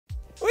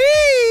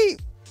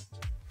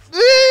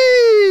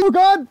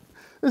God!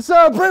 It's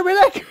break my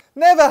neck!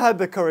 Never had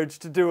the courage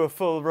to do a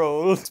full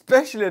roll,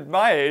 especially at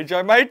my age.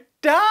 I might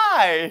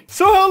die.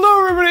 So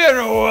hello everybody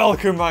and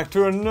welcome back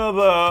to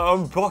another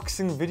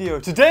unboxing video.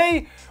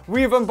 Today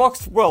we've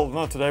unboxed, well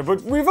not today,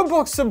 but we've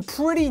unboxed some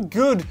pretty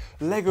good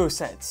Lego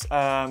sets.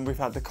 We've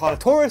had the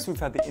Carnotaurus, we've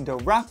had the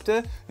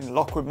Indoraptor in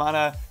Lockwood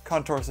Manor,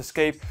 Carnotaurus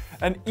Escape,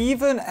 and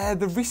even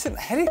the recent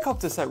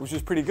helicopter set, which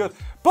is pretty good.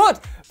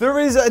 But there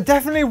is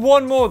definitely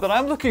one more that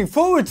I'm looking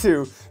forward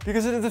to,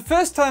 because it is the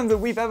first time that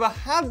we've ever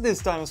had this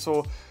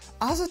dinosaur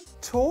as a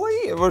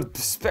toy, or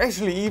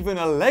especially even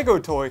a Lego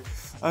toy,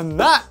 and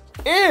that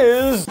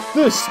is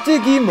the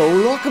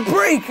Stygimoloch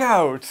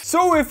Breakout.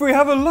 So if we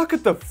have a look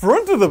at the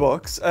front of the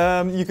box,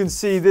 you can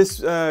see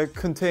this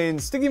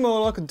contains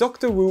Stygimoloch,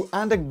 Dr. Wu,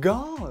 and a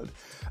guard.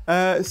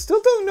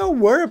 Still don't know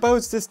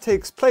whereabouts this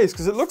takes place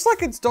because it looks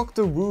like it's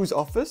Dr. Wu's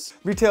office.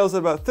 Retails at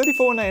about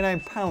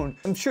 £34.99.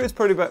 I'm sure it's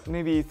probably about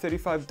maybe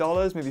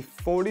 $35, maybe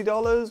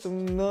 $40.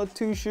 I'm not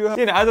too sure.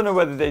 You know, I don't know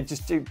whether they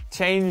just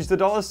change the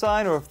dollar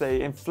sign or if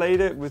they inflate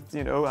it with,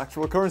 you know,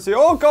 actual currency.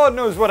 Oh, God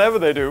knows, whatever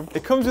they do.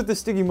 It comes with the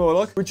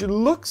Stygimoloch, which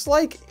looks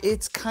like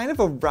it's kind of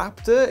a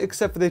raptor,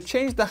 except for they've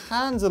changed the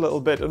hands a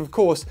little bit. And of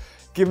course,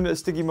 given it a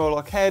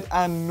Stygimoloch head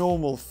and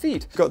normal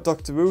feet. Got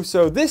Dr. Wu,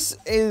 so this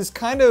is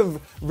kind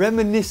of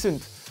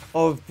reminiscent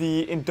of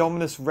the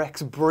Indominus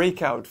Rex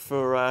Breakout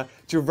for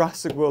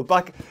Jurassic World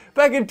back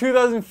in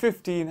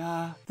 2015.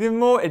 The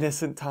more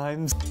innocent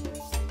times.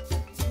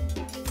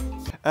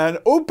 An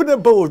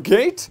openable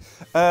gate.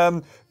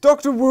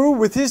 Dr. Wu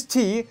with his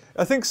tea.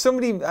 I think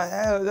somebody,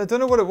 I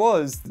don't know what it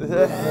was.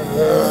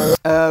 But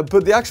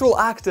the actual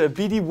actor,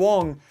 BD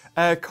Wong,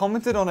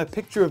 commented on a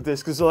picture of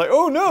this because they're like,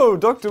 oh no,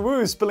 Dr.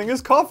 Wu is spilling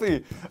his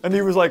coffee. And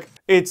he was like,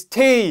 it's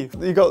tea.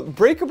 You got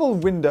breakable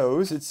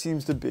windows, it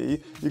seems to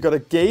be. You got a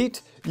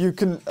gate. You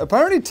can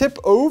apparently tip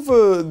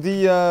over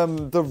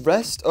the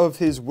rest of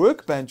his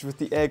workbench with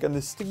the egg and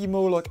the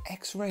Stygimoloch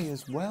X-ray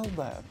as well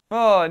there.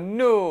 Oh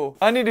no,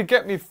 I need to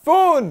get me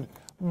phone.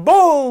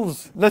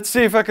 Balls! Let's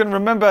see if I can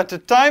remember to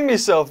time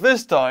myself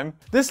this time.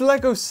 This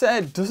Lego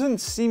set doesn't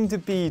seem to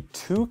be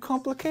too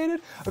complicated.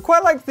 I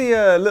quite like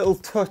the little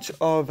touch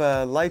of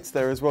lights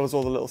there, as well as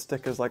all the little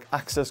stickers like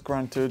access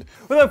granted.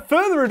 Without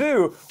further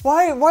ado,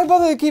 why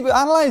bother to keep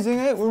analyzing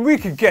it when we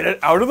could get it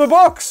out of the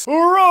box?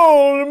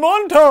 Roll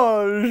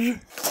montage!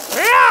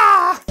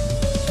 Yeah!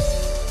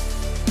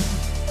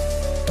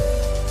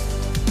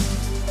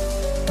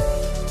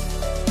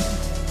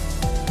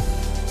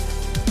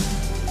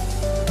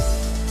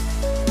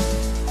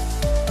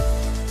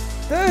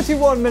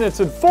 "31 minutes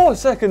and 4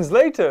 seconds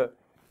later,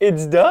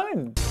 it's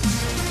done."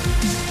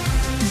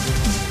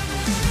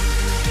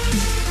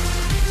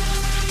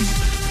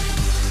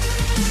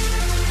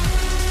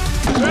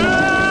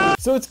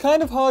 So it's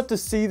kind of hard to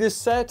see this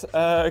set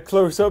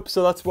close up,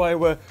 so that's why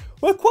we're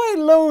quite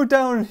low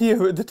down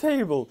here at the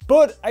table.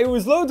 But it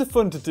was loads of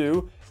fun to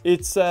do.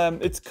 It's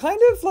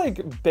kind of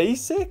like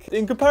basic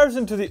in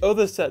comparison to the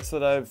other sets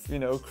that I've, you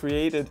know,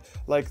 created,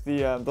 like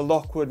the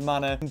Lockwood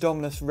Manor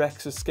Indominus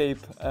Rex Escape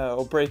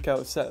or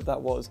Breakout set that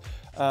was.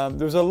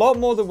 There was a lot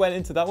more that went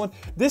into that one.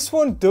 This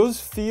one does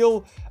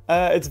feel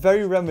it's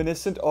very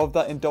reminiscent of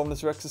that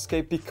Indominus Rex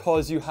Escape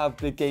because you have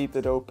the gate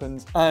that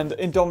opens, and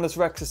Indominus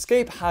Rex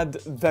Escape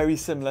had very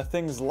similar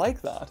things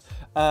like that.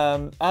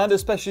 And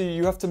especially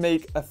you have to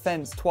make a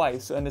fence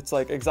twice, and it's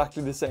like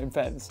exactly the same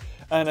fence.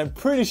 And I'm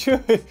pretty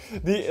sure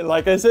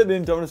like I said, the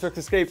Indominus Rex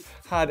Escape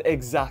had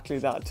exactly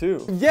that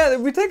too. Yeah,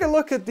 if we take a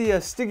look at the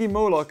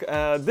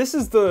Stygimoloch, this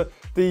is the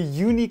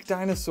unique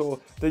dinosaur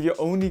that you're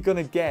only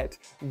gonna get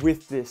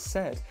with this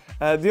set.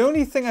 The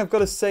only thing I've got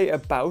to say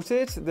about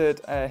it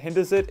that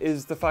hinders it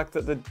is the fact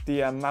that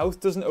the mouth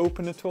doesn't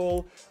open at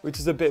all, which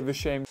is a bit of a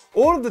shame.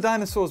 All of the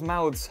dinosaurs'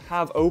 mouths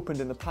have opened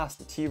in the past.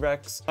 The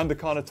T.rex and the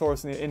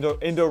Carnotaurus and the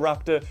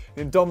Indoraptor,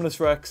 the Indominus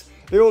Rex,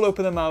 they all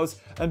open their mouths.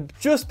 And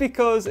just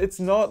because it's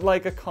not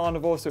like a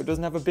carnivore, so it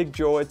doesn't have a big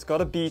jaw, it's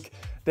got a beak,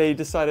 they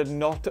decided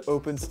not to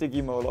open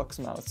Stygimoloch's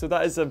mouth. So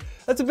that's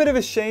a bit of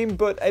a shame,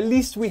 but at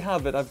least we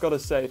have it, I've got to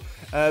say.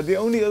 The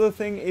only other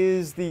thing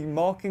is the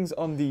markings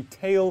on the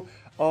tail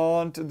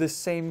aren't the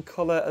same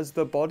color as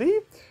the body.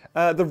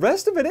 The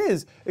rest of it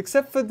is,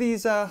 except for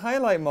these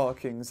highlight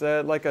markings.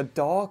 They're like a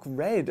dark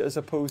red as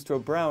opposed to a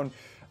brown.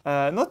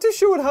 Not too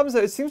sure what happens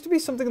there. It seems to be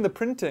something in the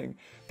printing,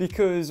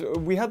 because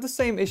we had the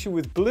same issue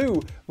with blue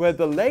where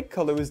the leg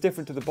color was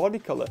different to the body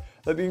color.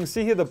 Like you can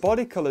see here, the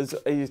body color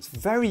is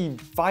very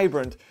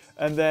vibrant,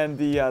 and then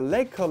the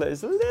leg color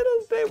is a little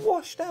bit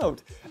washed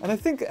out. And I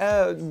think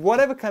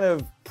whatever kind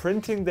of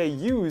printing they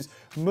use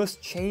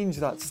must change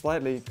that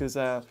slightly, because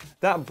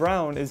that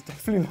brown is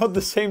definitely not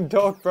the same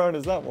dark brown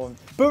as that one.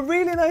 But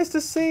really nice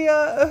to see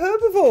a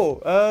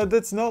herbivore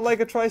that's not like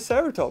a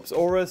Triceratops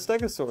or a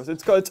Stegosaurus.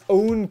 It's got its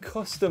own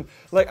custom.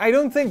 Like, I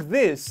don't think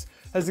this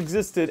has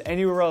existed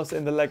anywhere else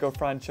in the Lego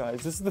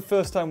franchise. This is the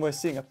first time we're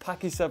seeing a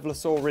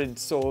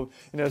Pachycephalosaurid, or,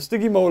 you know,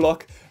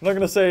 Stygimoloch. I'm not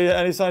going to say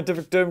any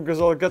scientific term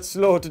because I'll get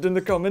slaughtered in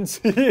the comments.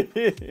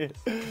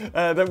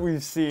 That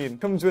we've seen.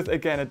 Comes with,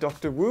 again, a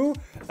Dr. Wu,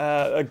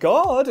 a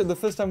guard, the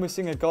first time we're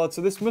seeing a guard.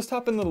 So this must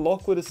happen in the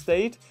Lockwood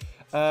estate,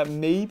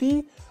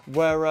 maybe,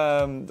 where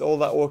all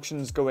that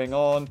auction's going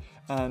on.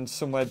 And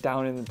somewhere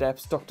down in the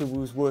depths, Dr.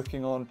 Wu's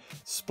working on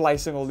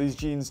splicing all these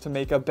genes to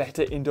make a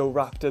better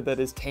Indoraptor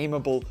that is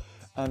tameable.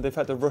 And they've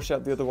had to rush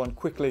out the other one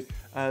quickly.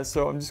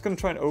 So I'm just going to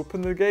try and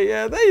open the gate.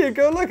 Yeah, there you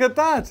go. Look at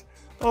that.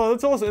 Oh,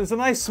 that's awesome. It's a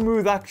nice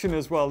smooth action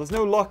as well. There's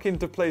no lock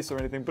into place or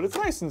anything, but it's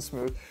nice and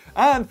smooth.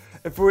 And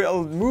if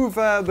we'll move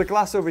the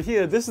glass over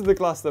here, this is the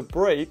glass that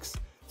breaks.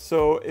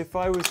 So if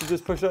I was to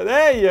just push it,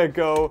 there you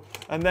go.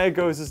 And there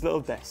goes his little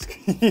desk.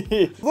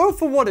 Well,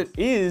 for what it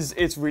is,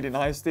 it's really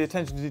nice. The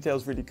attention to detail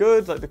is really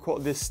good. Like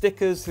the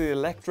stickers, the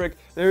electric.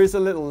 There is a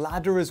little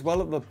ladder as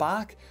well at the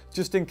back,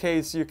 just in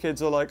case your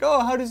kids are like,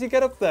 oh, how does he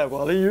get up there?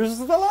 Well, he uses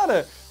the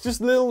ladder.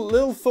 Just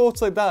little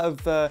thoughts like that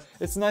of,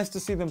 it's nice to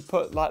see them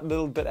put that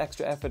little bit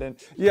extra effort in.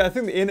 Yeah, I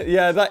think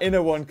that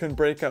inner one can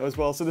break out as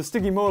well. So the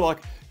Stygimoloch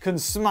can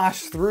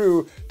smash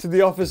through to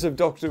the office of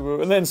Dr.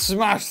 Wu and then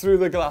smash through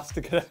the glass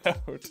to get out.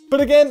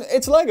 But again,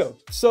 it's Lego,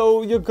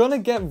 so you're gonna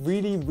get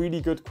really, really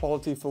good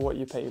quality for what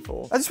you pay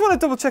for. I just want to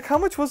double check, how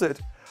much was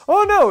it?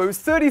 Oh no, it was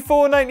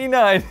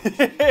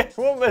 $34.99.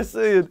 What am I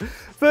saying?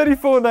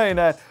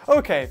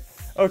 $34.99.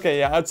 Okay,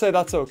 yeah, I'd say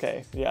that's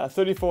okay. Yeah,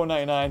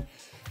 $34.99.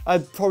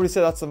 I'd probably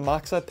say that's the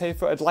max I'd pay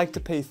for it. I'd like to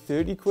pay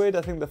 30 quid.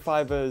 I think the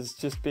fiver is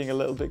just being a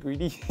little bit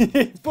greedy.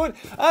 But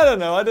I don't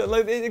know.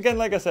 Again,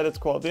 like I said, it's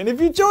quality. And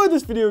if you enjoyed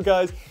this video,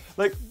 guys,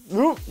 I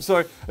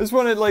just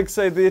want to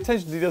say the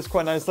attention to detail is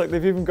quite nice. Like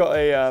they've even got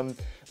a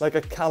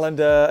a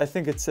calendar. I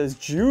think it says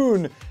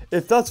June.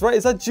 If that's right,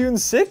 is that June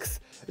 6th?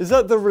 Is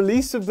that the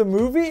release of the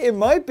movie? It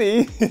might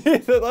be.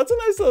 That's a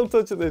nice little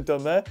touch that they've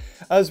done there.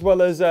 As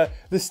well as the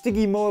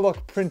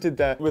Stygimoloch printed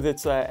there with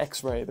its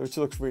X-ray, which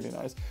looks really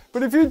nice.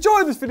 But if you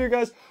enjoyed this video,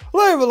 guys,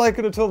 leave a like,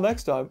 and until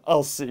next time,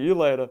 I'll see you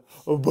later.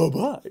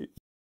 Bye-bye.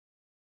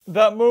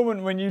 That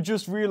moment when you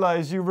just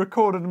realized you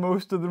recorded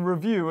most of the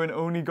review and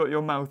only got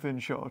your mouth in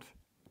shot.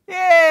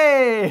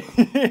 Yay!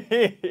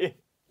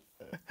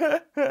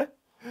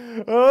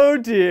 Oh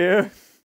dear.